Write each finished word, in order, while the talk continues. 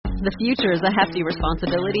The future is a hefty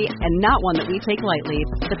responsibility and not one that we take lightly.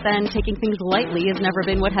 But then taking things lightly has never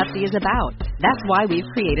been what Hefty is about. That's why we've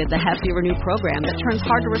created the Hefty Renew program that turns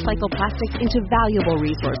hard-to-recycle plastics into valuable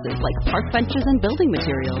resources like park benches and building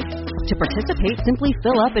materials. To participate, simply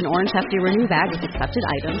fill up an orange Hefty Renew bag with accepted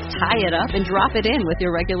items, tie it up, and drop it in with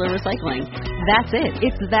your regular recycling. That's it.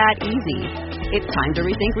 It's that easy. It's time to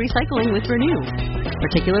rethink recycling with Renew.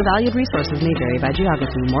 Particular valued resources may vary by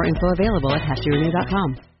geography. More info available at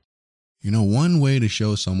heftyrenew.com. You know, one way to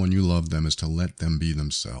show someone you love them is to let them be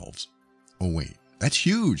themselves. Oh wait, that's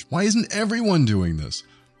huge. Why isn't everyone doing this?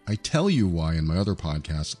 I tell you why in my other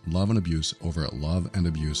podcast, Love and Abuse, over at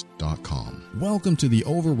loveandabuse.com. Welcome to The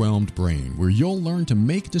Overwhelmed Brain, where you'll learn to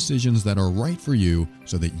make decisions that are right for you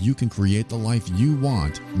so that you can create the life you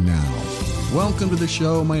want now. Welcome to the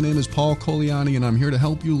show. My name is Paul Coliani, and I'm here to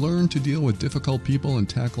help you learn to deal with difficult people and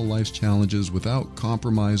tackle life's challenges without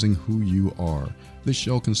compromising who you are. This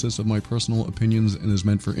show consists of my personal opinions and is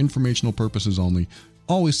meant for informational purposes only.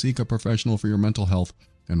 Always seek a professional for your mental health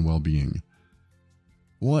and well-being.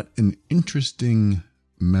 What an interesting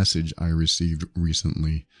message I received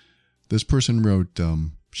recently. This person wrote,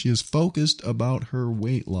 she is focused about her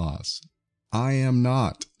weight loss. I am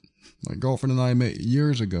not. My girlfriend and I met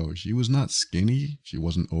years ago. She was not skinny. She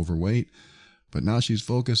wasn't overweight. But now she's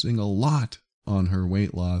focusing a lot on her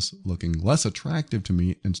weight loss, looking less attractive to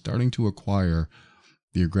me and starting to acquire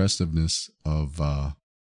the aggressiveness of, I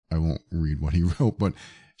won't read what he wrote, but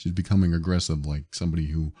she's becoming aggressive, like somebody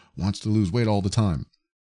who wants to lose weight all the time.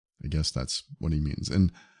 I guess that's what he means.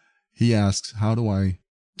 And he asks, how do I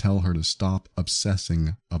tell her to stop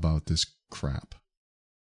obsessing about this crap?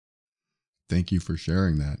 Thank you for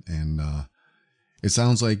sharing that. And it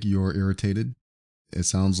sounds like you're irritated. It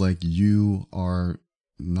sounds like you are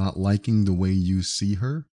not liking the way you see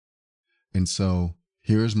her. And so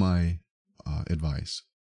here's my advice.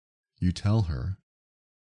 You tell her,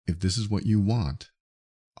 if this is what you want,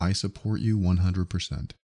 I support you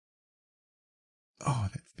 100%. Oh,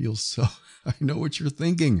 that feels so... I know what you're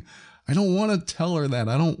thinking. I don't want to tell her that.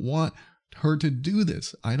 I don't want her to do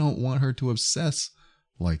this. I don't want her to obsess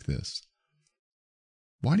like this.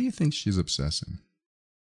 Why do you think she's obsessing?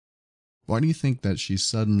 Why do you think that she's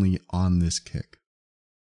suddenly on this kick?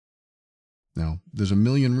 Now, there's a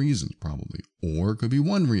million reasons probably, or it could be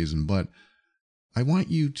one reason, but I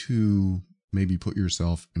want you to maybe put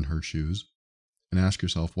yourself in her shoes and ask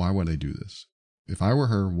yourself, why would I do this? If I were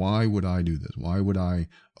her, why would I do this? Why would I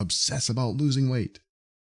obsess about losing weight?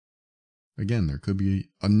 Again, there could be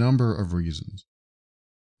a number of reasons.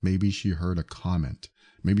 Maybe she heard a comment.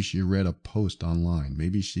 Maybe she read a post online.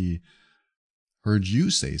 Maybe she heard you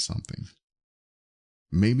say something.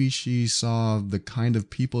 Maybe she saw the kind of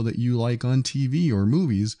people that you like on TV or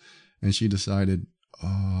movies, and she decided,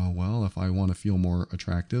 well, if I want to feel more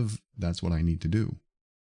attractive, that's what I need to do.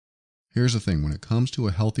 Here's the thing. When it comes to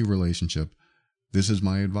a healthy relationship, this is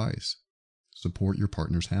my advice. Support your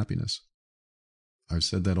partner's happiness. I've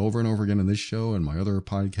said that over and over again in this show and my other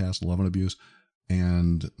podcast, Love and Abuse.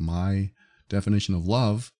 And my definition of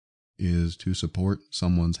love is to support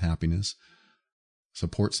someone's happiness,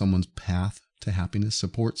 support someone's path to happiness,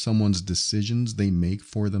 support someone's decisions they make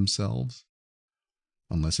for themselves.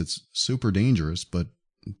 Unless it's super dangerous, but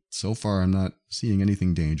so far I'm not seeing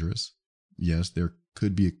anything dangerous. Yes, there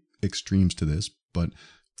could be extremes to this, but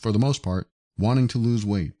for the most part, wanting to lose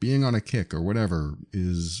weight, being on a kick or whatever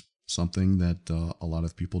is something that a lot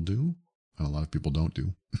of people do and a lot of people don't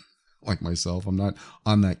do. Like myself, I'm not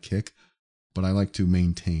on that kick, but I like to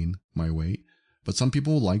maintain my weight. But some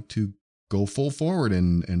people like to go full forward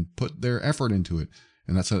and put their effort into it.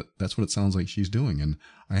 And that's what it sounds like she's doing. And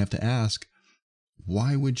I have to ask,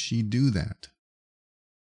 why would she do that?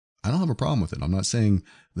 I don't have a problem with it. I'm not saying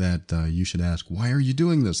that you should ask, why are you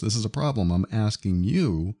doing this? This is a problem. I'm asking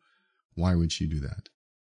you, why would she do that?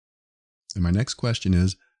 And my next question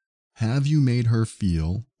is, have you made her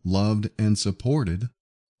feel loved and supported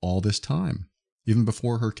all this time, even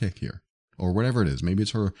before her kick here, or whatever it is? Maybe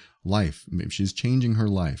it's her life. Maybe she's changing her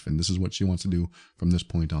life, and this is what she wants to do from this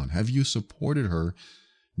point on. Have you supported her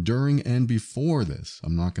during and before this?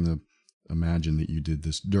 I'm not going to imagine that you did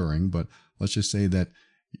this during, but let's just say that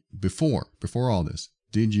before all this,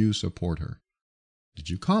 did you support her? Did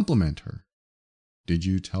you compliment her? Did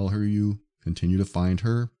you tell her you continue to find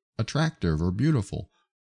her attractive or beautiful?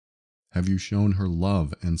 Have you shown her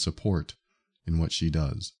love and support in what she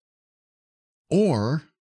does? Or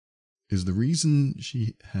is the reason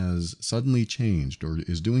she has suddenly changed or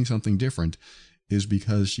is doing something different is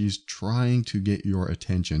because she's trying to get your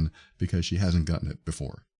attention because she hasn't gotten it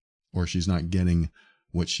before, or she's not getting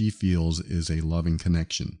what she feels is a loving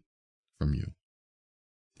connection from you?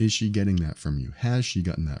 Is she getting that from you? Has she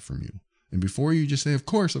gotten that from you? And before you just say, of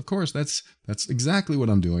course, that's exactly what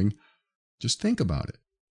I'm doing, just think about it.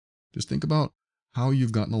 Just think about how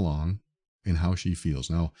you've gotten along and how she feels.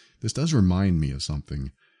 Now, this does remind me of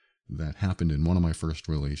something that happened in one of my first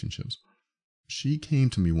relationships. She came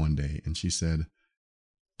to me one day and she said,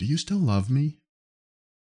 "Do you still love me?"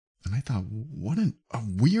 And I thought, what a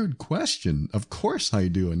weird question. Of course I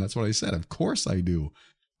do. And that's what I said. Of course I do.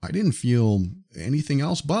 I didn't feel anything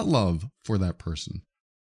else but love for that person.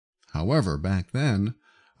 However, back then,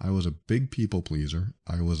 I was a big people pleaser.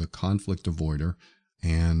 I was a conflict avoider.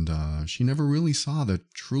 And she never really saw the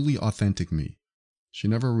truly authentic me. She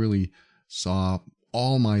never really saw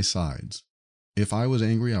all my sides. If I was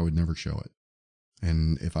angry, I would never show it.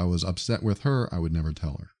 And if I was upset with her, I would never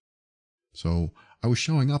tell her. So I was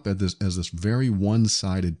showing up as this very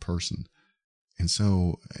one-sided person. And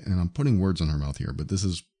I'm putting words in her mouth here, but this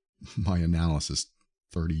is my analysis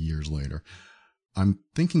 30 years later. I'm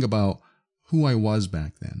thinking about who I was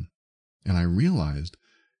back then. And I realized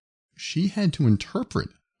she had to interpret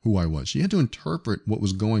who I was. She had to interpret what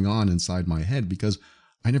was going on inside my head because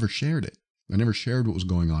I never shared it. I never shared what was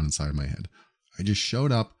going on inside my head. I just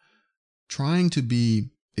showed up trying to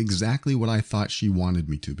be exactly what I thought she wanted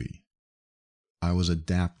me to be. I was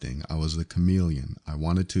adapting. I was the chameleon. I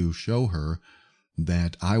wanted to show her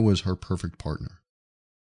that I was her perfect partner.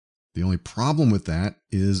 The only problem with that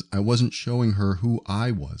is I wasn't showing her who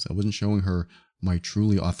I was. I wasn't showing her my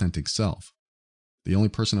truly authentic self. The only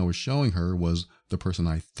person I was showing her was the person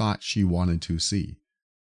I thought she wanted to see.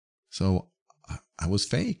 So I was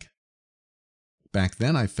fake. Back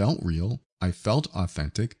then I felt real. I felt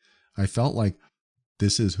authentic. I felt like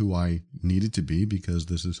this is who I needed to be because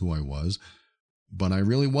this is who I was. But I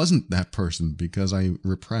really wasn't that person because I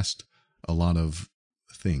repressed a lot of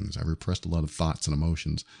things. I repressed a lot of thoughts and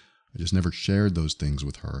emotions. I just never shared those things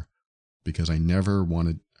with her because I never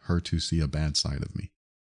wanted her to see a bad side of me.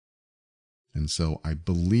 And so I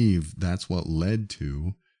believe that's what led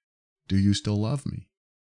to, "Do you still love me?"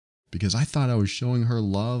 Because I thought I was showing her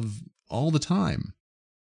love all the time.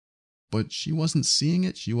 But she wasn't seeing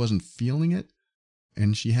it, she wasn't feeling it,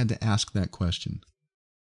 and she had to ask that question.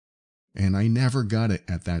 And I never got it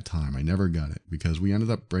at that time. I never got it because we ended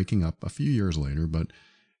up breaking up a few years later, but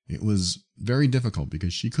it was very difficult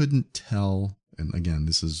because she couldn't tell, and again,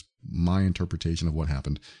 this is my interpretation of what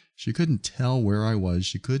happened. She couldn't tell where I was.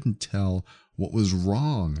 She couldn't tell what was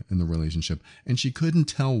wrong in the relationship, and she couldn't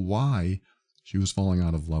tell why she was falling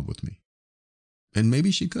out of love with me. And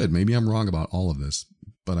maybe she could. Maybe I'm wrong about all of this,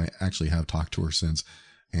 but I actually have talked to her since,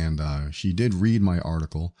 and she did read my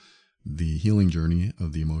article, The Healing Journey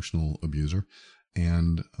of the Emotional Abuser,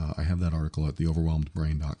 and I have that article at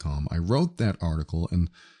theoverwhelmedbrain.com. I wrote that article, and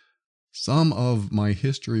some of my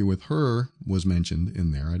history with her was mentioned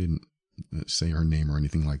in there. I didn't say her name or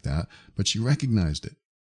anything like that, but she recognized it.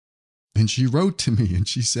 And she wrote to me and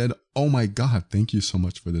she said, "Oh my God, thank you so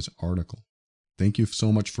much for this article. Thank you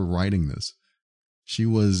so much for writing this." She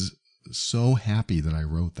was so happy that I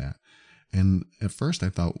wrote that. And at first I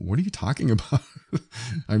thought, what are you talking about?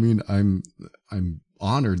 I mean, I'm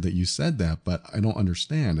honored that you said that, but I don't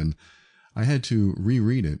understand. And I had to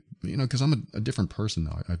reread it, because I'm a different person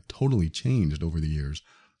now. I've totally changed over the years.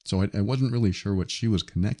 So I wasn't really sure what she was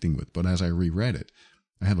connecting with. But as I reread it,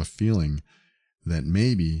 I have a feeling that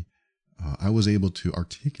maybe I was able to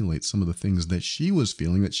articulate some of the things that she was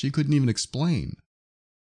feeling that she couldn't even explain.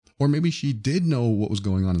 Or maybe she did know what was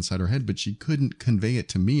going on inside her head, but she couldn't convey it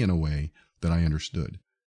to me in a way that I understood.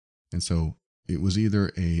 And so it was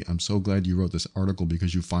either I'm so glad you wrote this article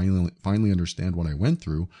because you finally understand what I went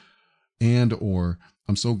through, or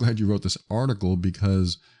I'm so glad you wrote this article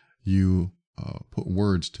because you put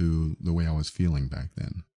words to the way I was feeling back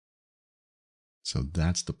then. So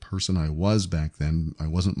that's the person I was back then. I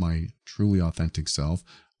wasn't my truly authentic self.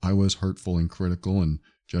 I was hurtful and critical and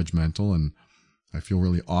judgmental, and I feel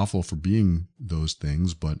really awful for being those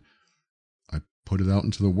things, but I put it out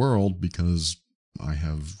into the world because I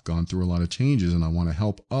have gone through a lot of changes and I want to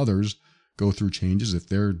help others go through changes if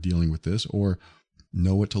they're dealing with this, or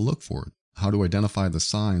know what to look for, how to identify the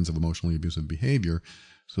signs of emotionally abusive behavior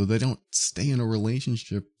so they don't stay in a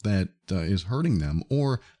relationship that is hurting them,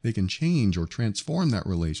 or they can change or transform that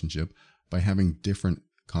relationship by having different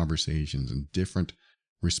conversations and different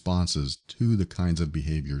responses to the kinds of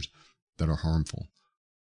behaviors that are harmful.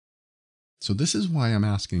 So this is why I'm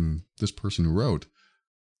asking this person who wrote,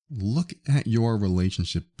 look at your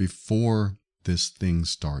relationship before this thing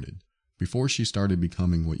started, before she started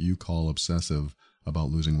becoming what you call obsessive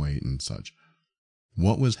about losing weight and such.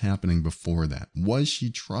 What was happening before that? Was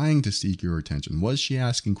she trying to seek your attention? Was she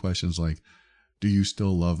asking questions like, Do you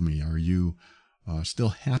still love me? Are you still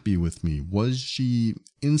happy with me? Was she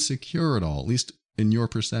insecure at all? At least in your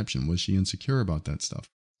perception, was she insecure about that stuff?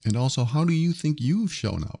 And also, how do you think you've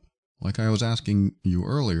shown up? Like I was asking you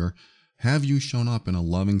earlier, have you shown up in a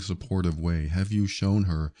loving, supportive way? Have you shown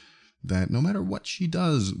her that no matter what she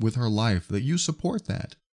does with her life, that you support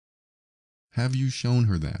that? Have you shown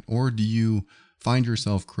her that? Or do you find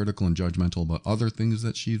yourself critical and judgmental about other things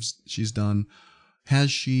that she's done?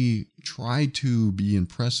 Has she tried to be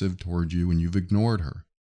impressive toward you and you've ignored her?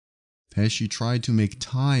 Has she tried to make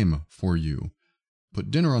time for you?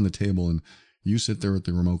 Put dinner on the table and you sit there at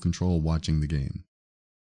the remote control watching the game.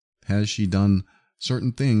 Has she done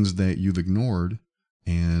certain things that you've ignored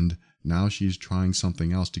and now she's trying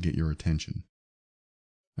something else to get your attention?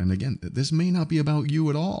 And again, this may not be about you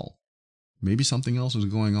at all. Maybe something else is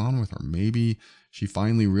going on with her. Maybe she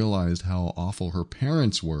finally realized how awful her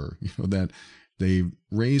parents were, that they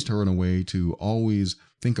raised her in a way to always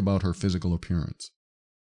think about her physical appearance.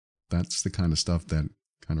 That's the kind of stuff that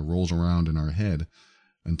kind of rolls around in our head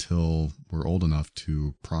until we're old enough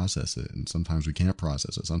to process it. And sometimes we can't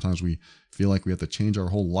process it. Sometimes we feel like we have to change our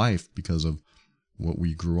whole life because of what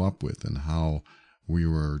we grew up with and how we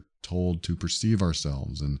were told to perceive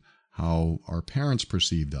ourselves and how our parents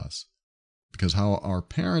perceived us. Because how our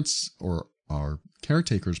parents or our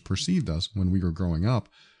caretakers perceived us when we were growing up,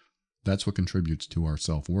 that's what contributes to our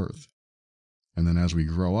self-worth. And then as we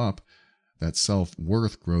grow up, that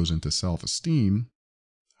self-worth grows into self-esteem.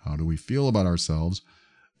 How do we feel about ourselves?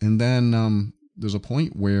 And then there's a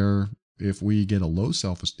point where if we get a low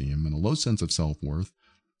self-esteem and a low sense of self-worth,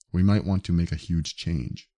 we might want to make a huge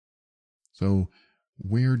change. So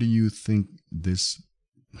where do you think this,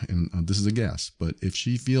 and this is a guess, but if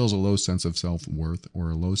she feels a low sense of self-worth or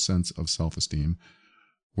a low sense of self-esteem,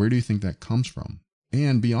 where do you think that comes from?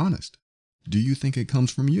 And be honest, do you think it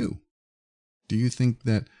comes from you? Do you think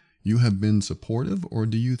that you have been supportive, or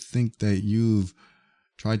do you think that you've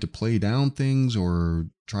tried to play down things or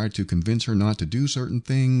tried to convince her not to do certain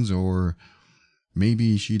things, or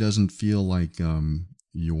maybe she doesn't feel like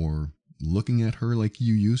you're looking at her like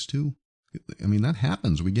you used to? I mean, that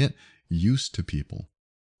happens. We get used to people.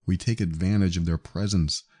 We take advantage of their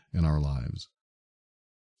presence in our lives.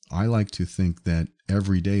 I like to think that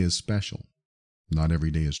every day is special. Not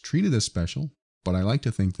every day is treated as special, but I like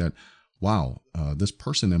to think that, wow, this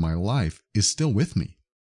person in my life is still with me.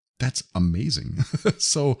 That's amazing.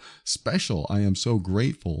 So special. I am so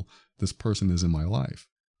grateful this person is in my life.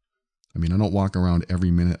 I mean, I don't walk around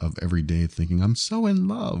every minute of every day thinking I'm so in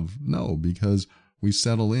love. No, because we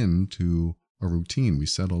settle into a routine. We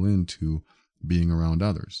settle into being around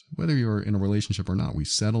others. Whether you're in a relationship or not, we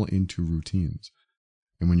settle into routines.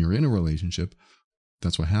 And when you're in a relationship,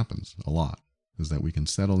 that's what happens a lot, is that we can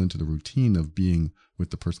settle into the routine of being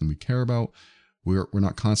with the person we care about. We're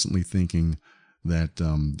not constantly thinking that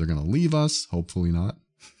they're going to leave us. Hopefully not.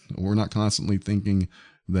 We're not constantly thinking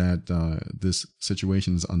that this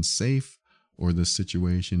situation is unsafe or this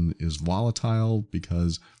situation is volatile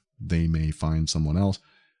because they may find someone else.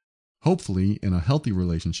 Hopefully, in a healthy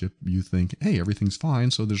relationship, you think, hey, everything's fine,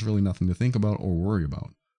 so there's really nothing to think about or worry about.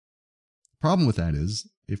 The problem with that is,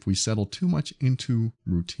 if we settle too much into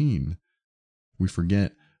routine, we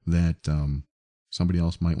forget that somebody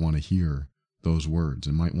else might want to hear those words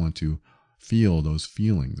and might want to feel those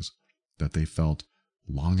feelings that they felt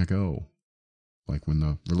long ago, like when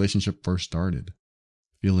the relationship first started,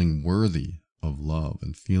 feeling worthy of love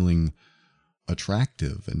and feeling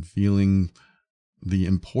attractive and feeling the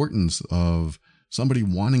importance of somebody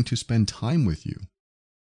wanting to spend time with you.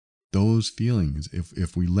 Those feelings,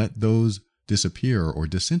 if we let those disappear or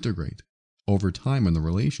disintegrate over time in the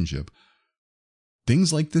relationship,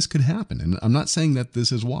 things like this could happen. And I'm not saying that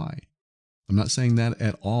this is why. I'm not saying that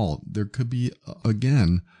at all. There could be,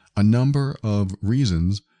 again, a number of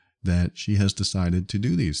reasons that she has decided to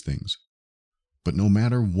do these things. But no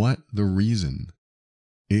matter what the reason,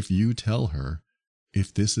 if you tell her,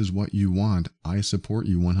 if this is what you want, I support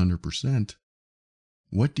you 100%,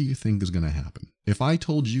 what do you think is going to happen? If I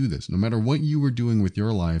told you this, no matter what you were doing with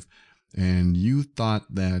your life, and you thought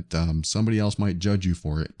that somebody else might judge you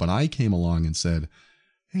for it, but I came along and said,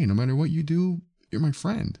 hey, no matter what you do, you're my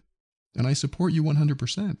friend, and I support you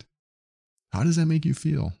 100%. How does that make you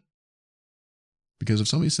feel? Because if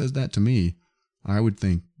somebody says that to me, I would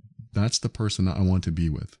think, that's the person I want to be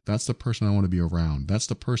with. That's the person I want to be around. That's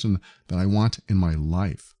the person that I want in my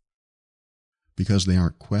life. Because they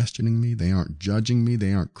aren't questioning me, they aren't judging me,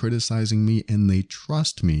 they aren't criticizing me, and they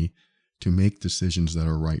trust me to make decisions that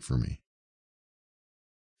are right for me.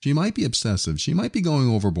 She might be obsessive, she might be going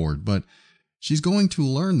overboard, but She's going to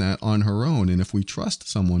learn that on her own. And if we trust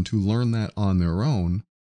someone to learn that on their own,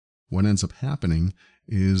 what ends up happening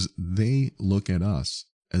is they look at us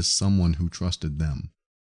as someone who trusted them.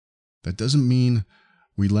 That doesn't mean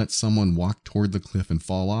we let someone walk toward the cliff and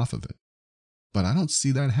fall off of it. But I don't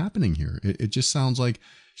see that happening here. It just sounds like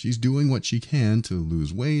she's doing what she can to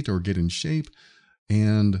lose weight or get in shape.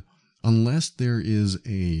 And unless there is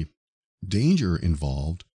a danger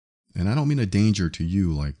involved, and I don't mean a danger to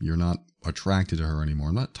you, like you're not attracted to her anymore.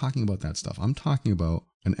 I'm not talking about that stuff. I'm talking about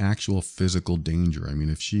an actual physical danger. I mean,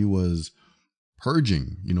 if she was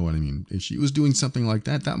purging, you know what I mean? If she was doing something like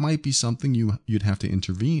that, that might be something you'd have to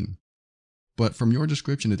intervene. But from your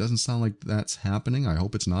description, it doesn't sound like that's happening. I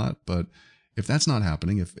hope it's not. But if that's not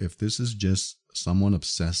happening, if this is just someone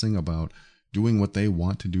obsessing about doing what they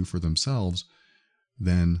want to do for themselves,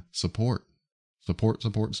 then support.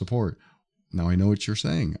 Now, I know what you're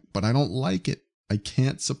saying, but I don't like it. I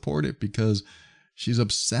can't support it because she's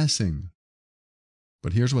obsessing.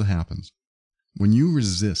 But here's what happens. When you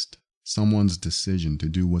resist someone's decision to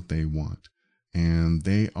do what they want, and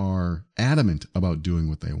they are adamant about doing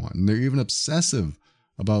what they want, and they're even obsessive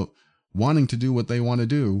about wanting to do what they want to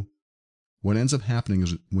do, what ends up happening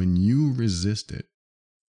is when you resist it,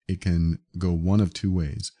 it can go one of two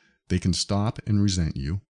ways. They can stop and resent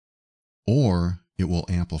you, or it will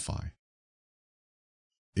amplify.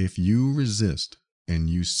 If you resist and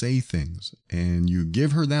you say things and you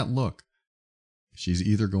give her that look, she's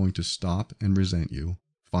either going to stop and resent you.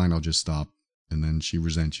 Fine, I'll just stop. And then she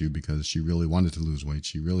resents you because she really wanted to lose weight.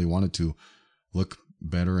 She really wanted to look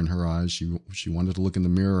better in her eyes. She wanted to look in the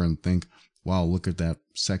mirror and think, wow, look at that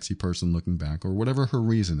sexy person looking back, or whatever her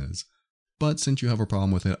reason is. But since you have a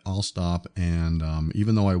problem with it, I'll stop. And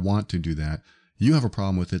even though I want to do that, you have a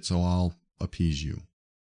problem with it, so I'll appease you.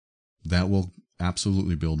 That will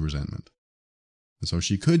absolutely build resentment. And so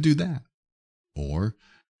she could do that. Or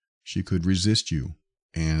she could resist you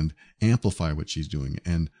and amplify what she's doing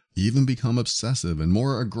and even become obsessive and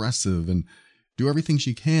more aggressive and do everything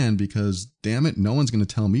she can because, damn it, no one's going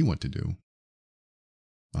to tell me what to do.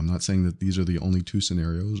 I'm not saying that these are the only two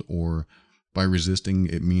scenarios, or by resisting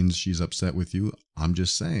it means she's upset with you. I'm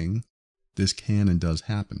just saying this can and does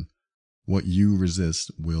happen. What you resist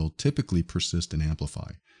will typically persist and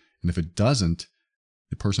amplify. And if it doesn't,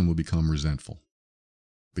 the person will become resentful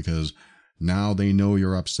because now they know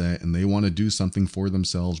you're upset and they want to do something for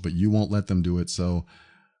themselves, but you won't let them do it. So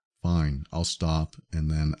fine, I'll stop and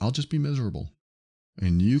then I'll just be miserable.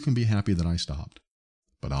 And you can be happy that I stopped,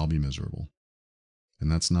 but I'll be miserable.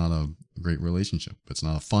 And that's not a great relationship. It's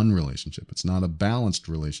not a fun relationship. It's not a balanced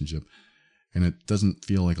relationship. And it doesn't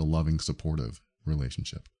feel like a loving, supportive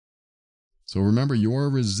relationship. So remember, your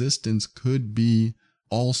resistance could be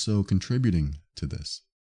also contributing to this.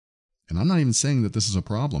 And I'm not even saying that this is a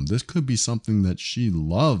problem. This could be something that she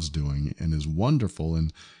loves doing and is wonderful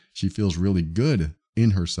and she feels really good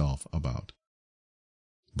in herself about.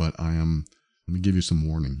 But let me give you some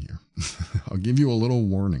warning here. I'll give you a little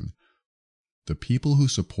warning. The people who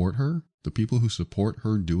support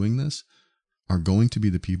her doing this are going to be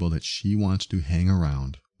the people that she wants to hang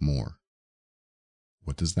around more.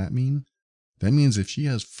 What does that mean? That means if she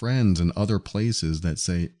has friends in other places that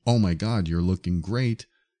say, oh my God, you're looking great,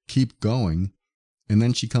 keep going. And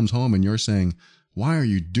then she comes home and you're saying, why are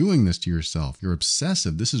you doing this to yourself? You're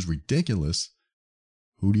obsessive. This is ridiculous.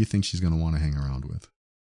 Who do you think she's going to want to hang around with?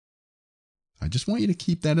 I just want you to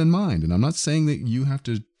keep that in mind. And I'm not saying that you have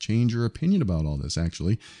to change your opinion about all this,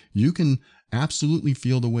 actually. You can absolutely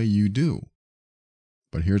feel the way you do.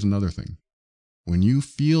 But here's another thing. When you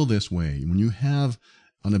feel this way, when you have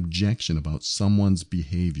an objection about someone's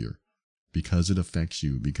behavior because it affects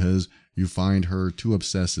you, because you find her too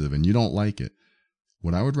obsessive and you don't like it,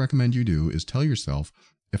 what I would recommend you do is tell yourself,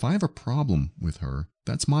 if I have a problem with her,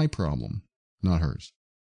 that's my problem, not hers.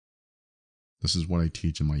 This is what I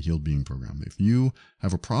teach in my Healed Being program. If you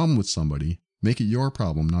have a problem with somebody, make it your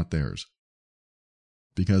problem, not theirs.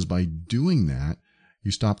 Because by doing that,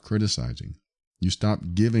 you stop criticizing. You stop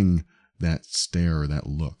giving that stare, that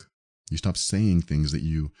look. You stop saying things that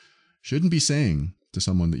you shouldn't be saying to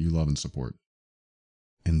someone that you love and support.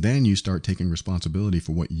 And then you start taking responsibility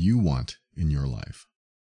for what you want in your life.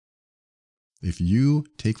 If you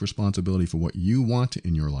take responsibility for what you want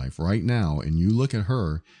in your life right now, and you look at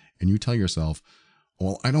her and you tell yourself,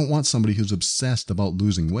 well, I don't want somebody who's obsessed about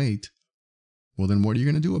losing weight, well, then what are you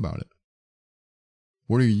going to do about it?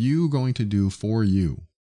 What are you going to do for you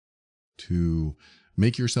to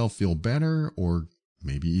make yourself feel better, or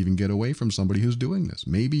maybe even get away from somebody who's doing this?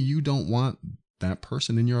 Maybe you don't want that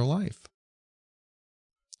person in your life.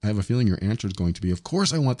 I have a feeling your answer is going to be, of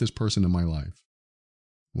course I want this person in my life.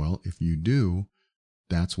 Well, if you do,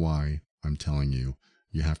 that's why I'm telling you,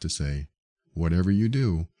 you have to say, whatever you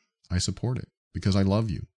do, I support it because I love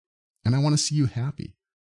you and I want to see you happy.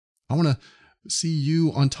 I want to see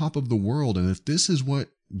you on top of the world. And if this is what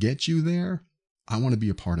gets you there, I want to be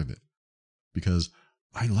a part of it because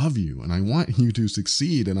I love you and I want you to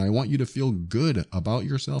succeed and I want you to feel good about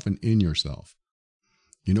yourself and in yourself.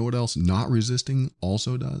 You know what else not resisting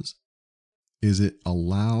also does? Is it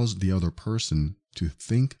allows the other person to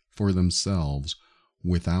think for themselves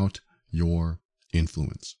without your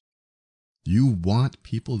influence. You want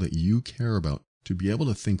people that you care about to be able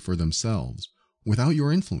to think for themselves without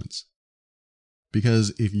your influence. Because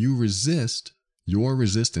if you resist, your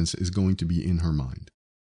resistance is going to be in her mind.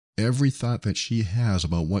 Every thought that she has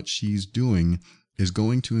about what she's doing is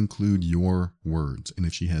going to include your words. And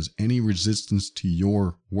if she has any resistance to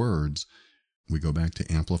your words, we go back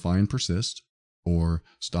to amplify and persist or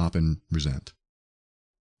stop and resent.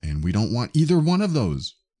 And we don't want either one of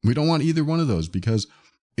those. We don't want either one of those because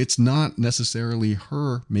it's not necessarily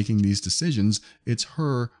her making these decisions. It's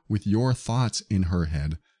her with your thoughts in her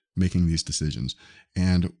head making these decisions.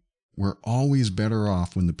 And we're always better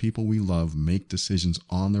off when the people we love make decisions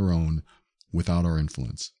on their own without our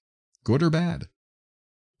influence. Good or bad.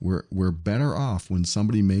 We're better off when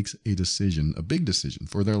somebody makes a decision, a big decision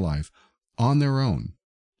for their life on their own,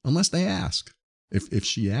 unless they ask. If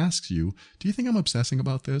she asks you, do you think I'm obsessing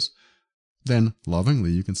about this? Then lovingly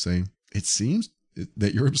you can say, it seems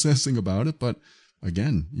that you're obsessing about it, but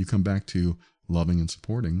again, you come back to loving and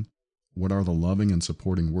supporting. What are the loving and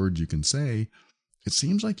supporting words you can say? It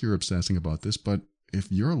seems like you're obsessing about this, but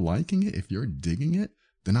if you're liking it, if you're digging it,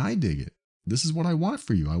 then I dig it. This is what I want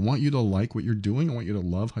for you. I want you to like what you're doing. I want you to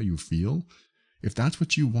love how you feel. If that's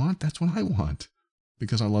what you want, that's what I want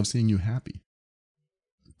because I love seeing you happy.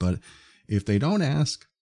 But if they don't ask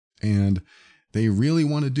and they really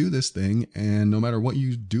want to do this thing and no matter what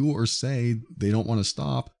you do or say, they don't want to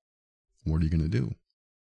stop, what are you going to do?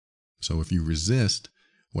 So if you resist,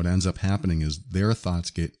 what ends up happening is their thoughts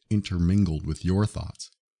get intermingled with your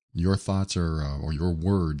thoughts. Your thoughts or your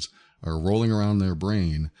words are rolling around their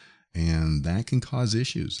brain, and that can cause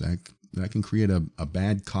issues. That can create a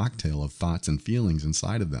bad cocktail of thoughts and feelings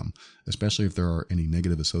inside of them, especially if there are any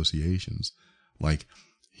negative associations, like,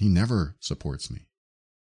 he never supports me.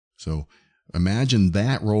 So imagine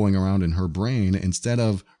that rolling around in her brain instead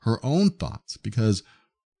of her own thoughts, because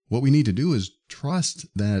what we need to do is trust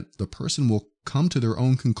that the person will come to their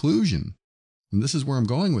own conclusion. And this is where I'm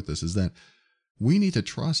going with this, is that we need to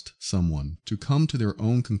trust someone to come to their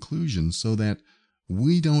own conclusion so that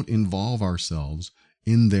we don't involve ourselves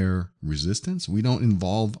in their resistance. We don't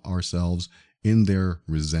involve ourselves in their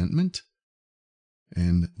resentment.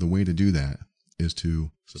 And the way to do that is to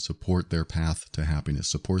support their path to happiness,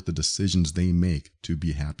 support the decisions they make to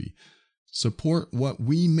be happy, support what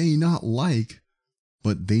we may not like,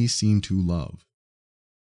 but they seem to love.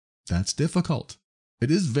 That's difficult. It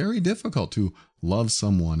is very difficult to love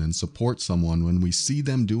someone and support someone when we see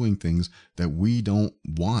them doing things that we don't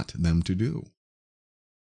want them to do.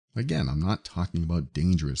 Again, I'm not talking about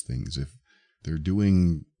dangerous things. If they're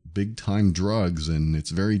doing big time drugs and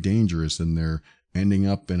it's very dangerous and they're ending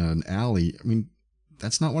up in an alley, I mean,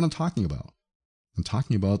 that's not what I'm talking about. I'm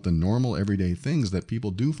talking about the normal everyday things that people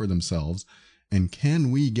do for themselves. And can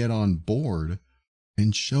we get on board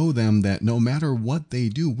and show them that no matter what they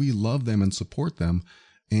do, we love them and support them,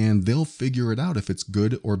 and they'll figure it out if it's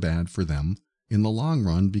good or bad for them in the long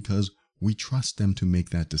run because we trust them to make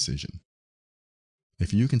that decision.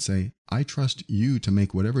 If you can say, I trust you to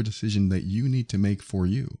make whatever decision that you need to make for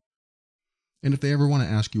you. And if they ever want to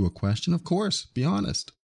ask you a question, of course, be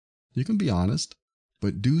honest. You can be honest,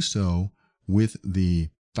 but do so with the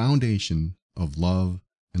foundation of love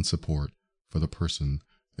and support for the person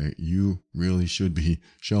that you really should be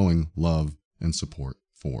showing love and support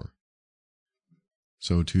for.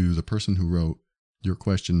 So to the person who wrote your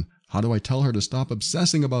question, how do I tell her to stop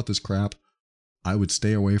obsessing about this crap? I would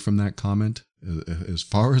stay away from that comment as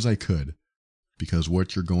far as I could, because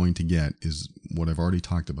what you're going to get is what I've already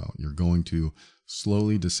talked about. You're going to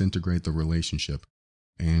slowly disintegrate the relationship,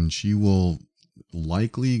 and she will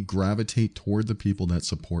likely gravitate toward the people that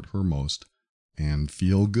support her most and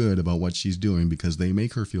feel good about what she's doing because they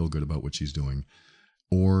make her feel good about what she's doing.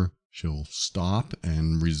 Or she'll stop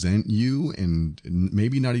and resent you and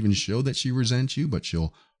maybe not even show that she resents you, but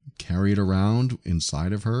she'll carry it around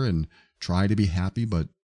inside of her and try to be happy, but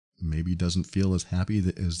maybe doesn't feel as happy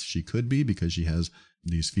as she could be because she has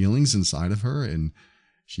these feelings inside of her and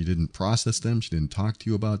she didn't process them. She didn't talk to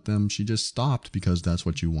you about them. She just stopped because that's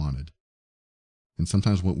what you wanted. And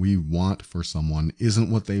sometimes what we want for someone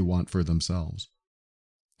isn't what they want for themselves.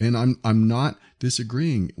 And I'm not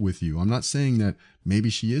disagreeing with you. I'm not saying that maybe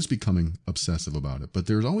she is becoming obsessive about it, but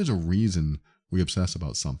there's always a reason we obsess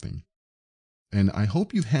about something. And I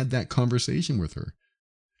hope you've had that conversation with her.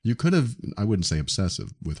 You could have, I wouldn't say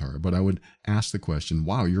obsessive with her, but I would ask the question,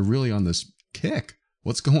 wow, you're really on this kick.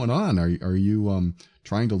 What's going on? Are you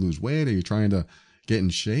trying to lose weight? Are you trying to get in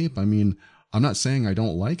shape? I mean, I'm not saying I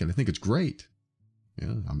don't like it. I think it's great.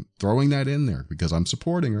 Yeah, I'm throwing that in there because I'm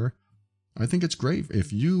supporting her. I think it's great.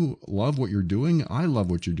 If you love what you're doing, I love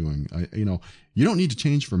what you're doing. You don't need to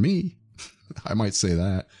change for me. I might say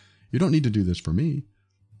that. You don't need to do this for me.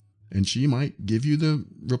 And she might give you the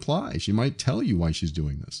reply. She might tell you why she's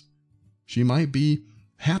doing this. She might be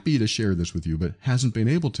happy to share this with you, but hasn't been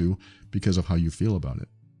able to because of how you feel about it.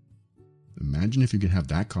 Imagine if you could have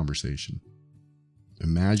that conversation.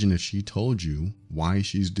 Imagine if she told you why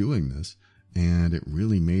she's doing this and it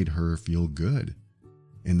really made her feel good.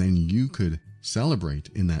 And then you could celebrate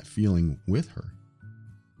in that feeling with her.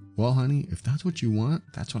 Well, honey, if that's what you want,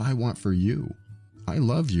 that's what I want for you. I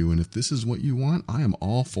love you, and if this is what you want, I am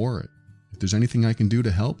all for it. If there's anything I can do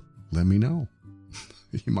to help, let me know.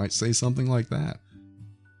 You might say something like that.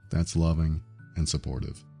 That's loving and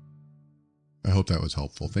supportive. I hope that was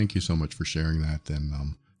helpful. Thank you so much for sharing that, and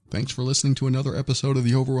thanks for listening to another episode of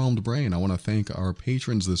The Overwhelmed Brain. I want to thank our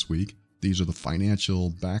patrons this week. These are the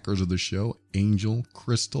financial backers of the show: Angel,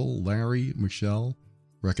 Crystal, Larry, Michelle.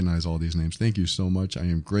 Recognize all these names. Thank you so much. I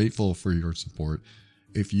am grateful for your support.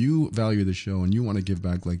 If you value the show and you want to give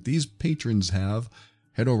back like these patrons have,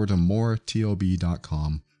 head over to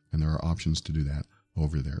moretob.com, and there are options to do that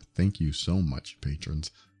over there. Thank you so much,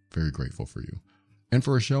 patrons. Very grateful for you. And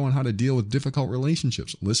for a show on how to deal with difficult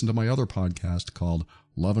relationships, listen to my other podcast called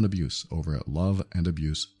Love and Abuse over at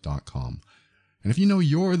loveandabuse.com. And if you know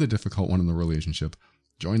you're the difficult one in the relationship,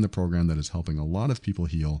 join the program that is helping a lot of people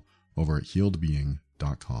heal over at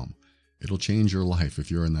healedbeing.com. It'll change your life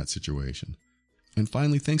if you're in that situation. And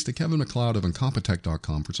finally, thanks to Kevin MacLeod of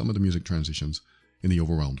Incompetech.com for some of the music transitions in The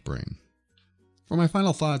Overwhelmed Brain. For my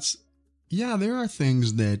final thoughts, yeah, there are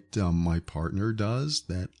things that my partner does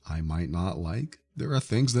that I might not like. There are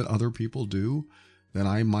things that other people do that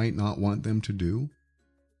I might not want them to do.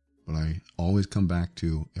 But I always come back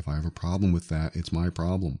to, if I have a problem with that, it's my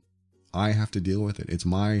problem. I have to deal with it. It's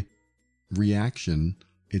my reaction.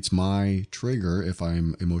 It's my trigger if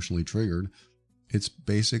I'm emotionally triggered. It's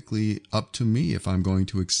basically up to me if I'm going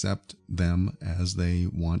to accept them as they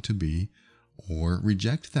want to be or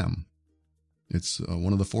reject them. It's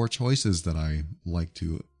one of the 4 choices that I like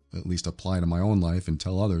to at least apply to my own life and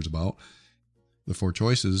tell others about. The 4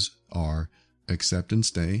 choices are accept and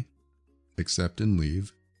stay, accept and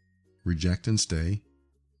leave, reject and stay,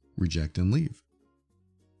 reject and leave.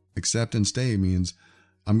 Accept and stay means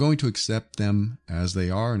I'm going to accept them as they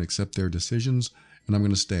are and accept their decisions, and I'm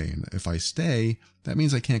going to stay. And if I stay, that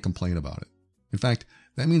means I can't complain about it. In fact,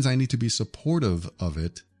 that means I need to be supportive of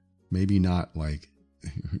it. Maybe not like,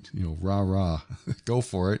 rah, rah, go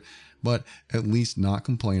for it, but at least not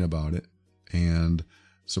complain about it and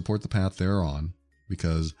support the path they're on,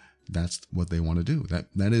 because that's what they want to do.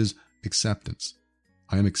 That is acceptance.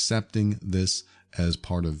 I am accepting this as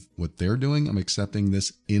part of what they're doing. I'm accepting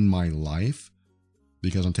this in my life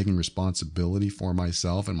because I'm taking responsibility for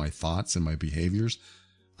myself and my thoughts and my behaviors.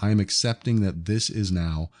 I am accepting that this is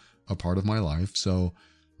now a part of my life. So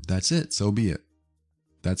that's it. So be it.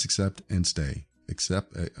 That's accept and stay.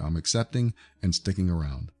 I'm accepting and sticking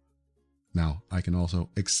around. Now, I can also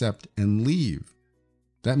accept and leave.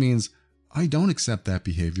 That means I don't accept that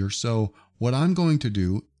behavior. So what I'm going to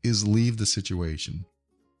do is leave the situation.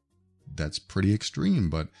 That's pretty extreme,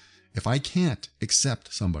 but if I can't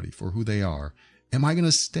accept somebody for who they are, am I going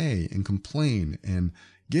to stay and complain and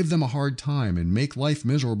give them a hard time and make life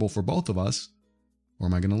miserable for both of us, or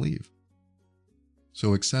am I going to leave?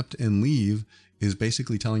 So accept and leave is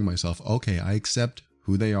basically telling myself, okay, I accept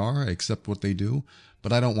who they are, I accept what they do,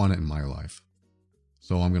 but I don't want it in my life.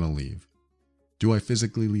 So I'm going to leave. Do I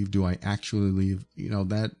physically leave? Do I actually leave?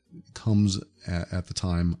 That comes at the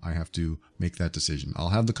time I have to make that decision. I'll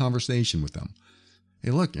have the conversation with them. Hey,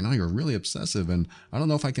 look, you're really obsessive and I don't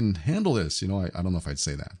know if I can handle this. I don't know if I'd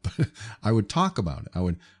say that, but I would talk about it. I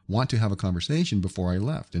would want to have a conversation before I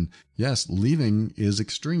left. And yes, leaving is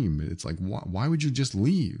extreme. It's like, why would you just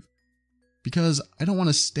leave? Because I don't want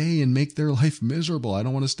to stay and make their life miserable. I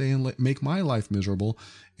don't want to stay and make my life miserable.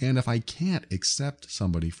 And if I can't accept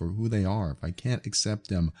somebody for who they are, if I can't accept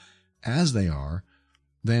them as they are,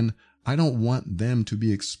 then I don't want them to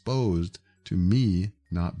be exposed to me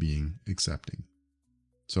not being accepting.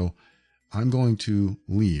 So I'm going to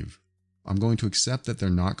leave. I'm going to accept that they're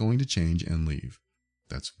not going to change and leave.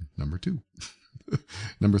 That's number 2.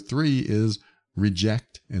 Number 3 is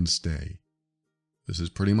reject and stay. This is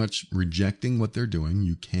pretty much rejecting what they're doing.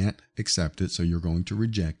 You can't accept it, so you're going to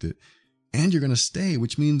reject it. And you're going to stay,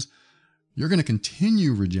 which means you're going to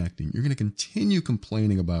continue rejecting. You're going to continue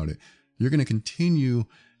complaining about it. You're going to continue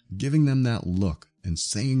giving them that look and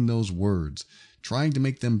saying those words, trying to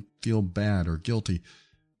make them feel bad or guilty.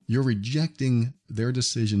 You're rejecting their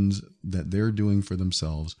decisions that they're doing for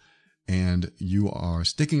themselves, and you are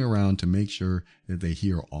sticking around to make sure that they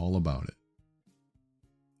hear all about it.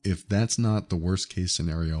 If that's not the worst case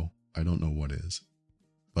scenario, I don't know what is.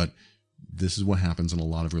 But this is what happens in a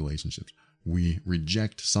lot of relationships. We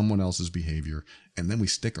reject someone else's behavior, and then we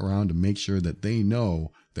stick around to make sure that they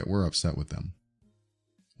know that we're upset with them.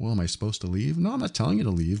 Well, am I supposed to leave? No, I'm not telling you to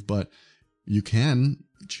leave, but you can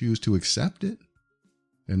choose to accept it.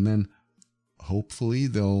 And then hopefully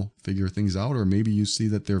they'll figure things out, or maybe you see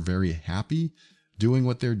that they're very happy doing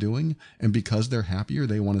what they're doing. And because they're happier,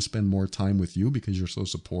 they want to spend more time with you because you're so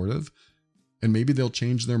supportive. And maybe they'll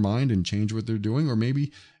change their mind and change what they're doing, or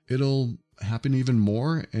maybe it'll happen even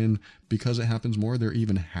more. And because it happens more, they're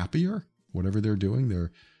even happier. Whatever they're doing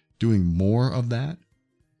more of that.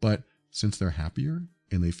 But since they're happier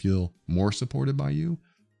and they feel more supported by you,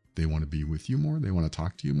 they want to be with you more. They want to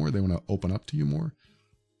talk to you more. They want to open up to you more.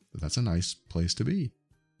 That's a nice place to be.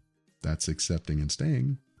 That's accepting and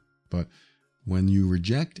staying. But when you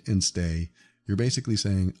reject and stay, you're basically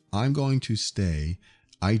saying, I'm going to stay.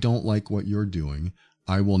 I don't like what you're doing.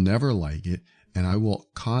 I will never like it. And I will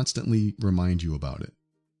constantly remind you about it.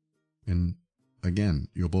 And again,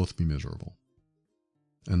 you'll both be miserable.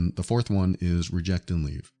 And the 4th one is reject and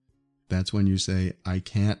leave. That's when you say, I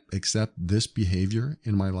can't accept this behavior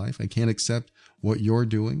in my life. I can't accept what you're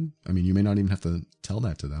doing. I mean, you may not even have to tell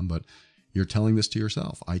that to them, but you're telling this to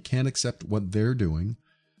yourself. I can't accept what they're doing,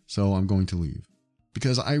 so I'm going to leave.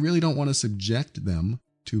 Because I really don't want to subject them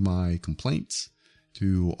to my complaints,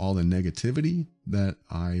 to all the negativity that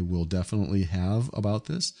I will definitely have about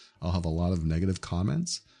this. I'll have a lot of negative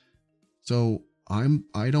comments. So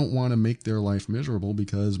I don't want to make their life miserable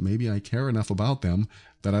because maybe I care enough about them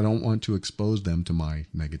that I don't want to expose them to my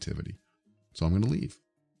negativity. So I'm going to leave.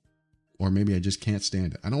 Or maybe I just can't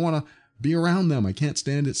stand it. I don't want to be around them. I can't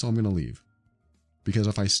stand it, so I'm going to leave. Because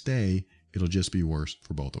if I stay, it'll just be worse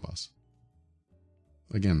for both of us.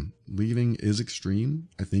 Again, leaving is extreme.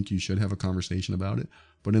 I think you should have a conversation about it.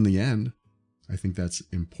 But in the end, I think that's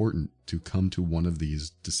important to come to one of these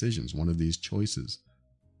decisions, one of these choices.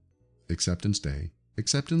 Accept and stay,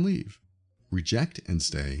 accept and leave. Reject and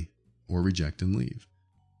stay, or reject and leave.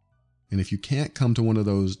 And if you can't come to one of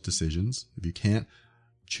those decisions, if you can't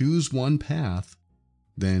choose one path,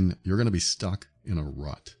 then you're going to be stuck in a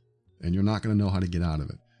rut. And you're not going to know how to get out of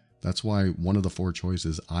it. That's why one of the 4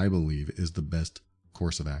 choices, I believe, is the best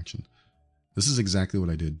course of action. This is exactly what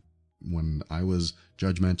I did when I was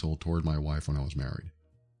judgmental toward my wife when I was married.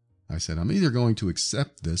 I said, I'm either going to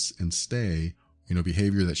accept this and stay,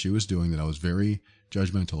 behavior that she was doing that I was very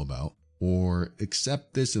judgmental about, or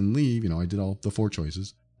accept this and leave. I did all the 4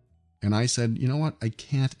 choices. And I said, you know what? I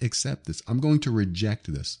can't accept this. I'm going to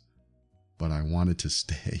reject this. But I wanted to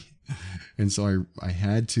stay. And so I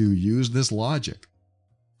had to use this logic.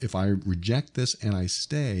 If I reject this and I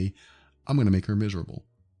stay, I'm going to make her miserable.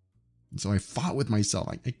 And so I fought with myself.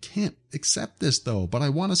 I can't accept this though, but I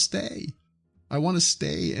want to stay. I want to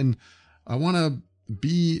stay and I want to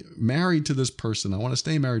be married to this person. I want to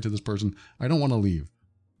stay married to this person. I don't want to leave.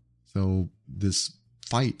 So this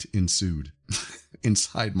fight ensued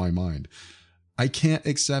inside my mind. I can't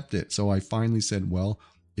accept it. So I finally said, well,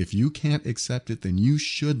 if you can't accept it, then you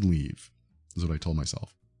should leave. Is what I told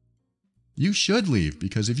myself. You should leave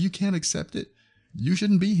because if you can't accept it, you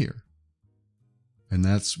shouldn't be here. And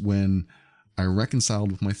that's when I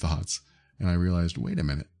reconciled with my thoughts and I realized, wait a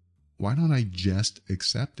minute. Why don't I just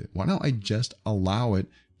accept it? Why don't I just allow it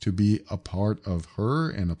to be a part of her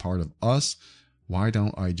and a part of us? Why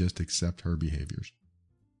don't I just accept her behaviors?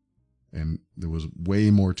 And there was way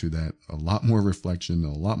more to that, a lot more reflection,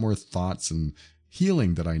 a lot more thoughts and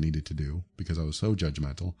healing that I needed to do because I was so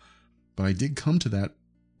judgmental. But I did come to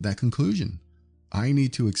that conclusion. I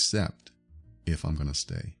need to accept if I'm going to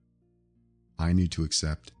stay. I need to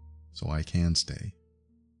accept so I can stay.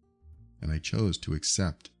 And I chose to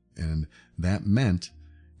accept. And that meant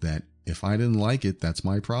that if I didn't like it, that's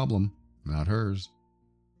my problem, not hers.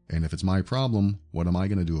 And if it's my problem, what am I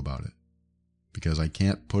going to do about it? Because I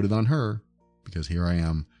can't put it on her, because here I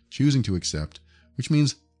am choosing to accept, which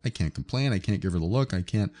means I can't complain. I can't give her the look. I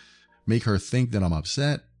can't make her think that I'm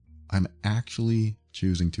upset. I'm actually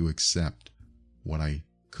choosing to accept what I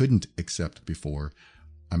couldn't accept before.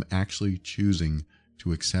 I'm actually choosing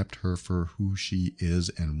to accept her for who she is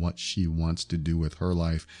and what she wants to do with her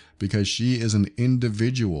life, because she is an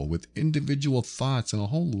individual with individual thoughts and a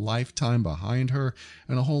whole lifetime behind her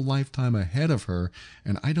and a whole lifetime ahead of her.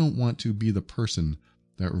 And I don't want to be the person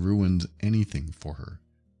that ruins anything for her.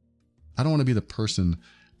 I don't want to be the person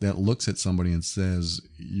that looks at somebody and says,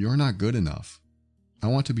 "You're not good enough." I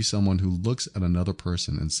want to be someone who looks at another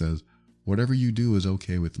person and says, "Whatever you do is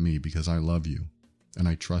okay with me because I love you and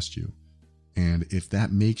I trust you. And if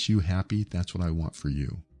that makes you happy, that's what I want for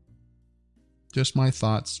you." Just my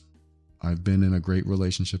thoughts. I've been in a great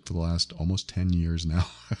relationship for the last almost 10 years now.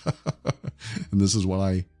 And this is what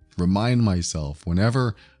I remind myself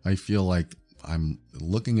whenever I feel like I'm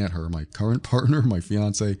looking at her, my current partner, my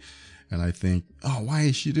fiance, and I think, "Oh, why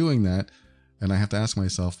is she doing that?" And I have to ask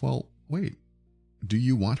myself, well, wait, do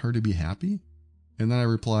you want her to be happy? And then I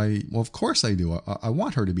reply, well, of course I do. I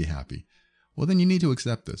want her to be happy. Well, then you need to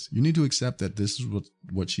accept this. You need to accept that this is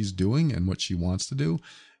what she's doing and what she wants to do.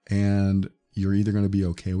 And you're either going to be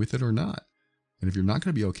okay with it or not. And if you're not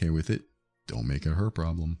going to be okay with it, don't make it her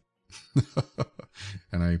problem.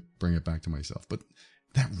 And I bring it back to myself. But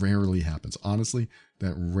that rarely happens. Honestly,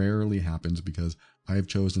 that rarely happens because I have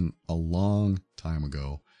chosen a long time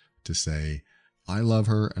ago to say, I love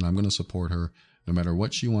her and I'm going to support her no matter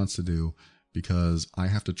what she wants to do, because I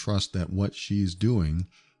have to trust that what she's doing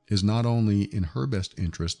is not only in her best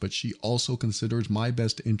interest, but she also considers my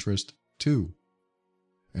best interest too.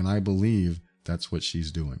 And I believe that's what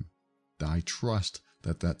she's doing. I trust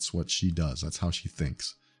that that's what she does. That's how she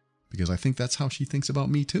thinks. Because I think that's how she thinks about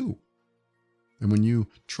me too. And when you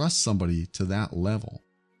trust somebody to that level,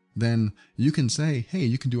 then you can say, hey,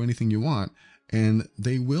 you can do anything you want, and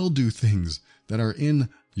they will do things that are in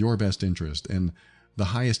your best interest and the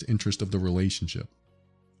highest interest of the relationship.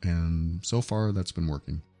 And so far, that's been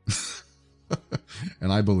working.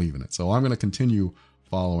 And I believe in it. So I'm going to continue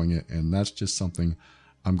following it. And that's just something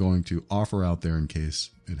I'm going to offer out there in case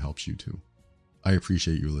it helps you too. I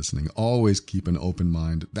appreciate you listening. Always keep an open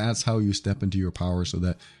mind. That's how you step into your power so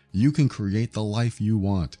that you can create the life you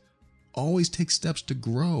want. Always take steps to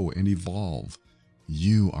grow and evolve.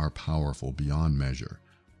 You are powerful beyond measure.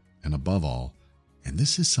 And above all, and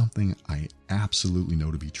this is something I absolutely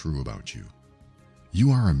know to be true about you,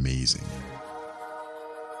 you are amazing.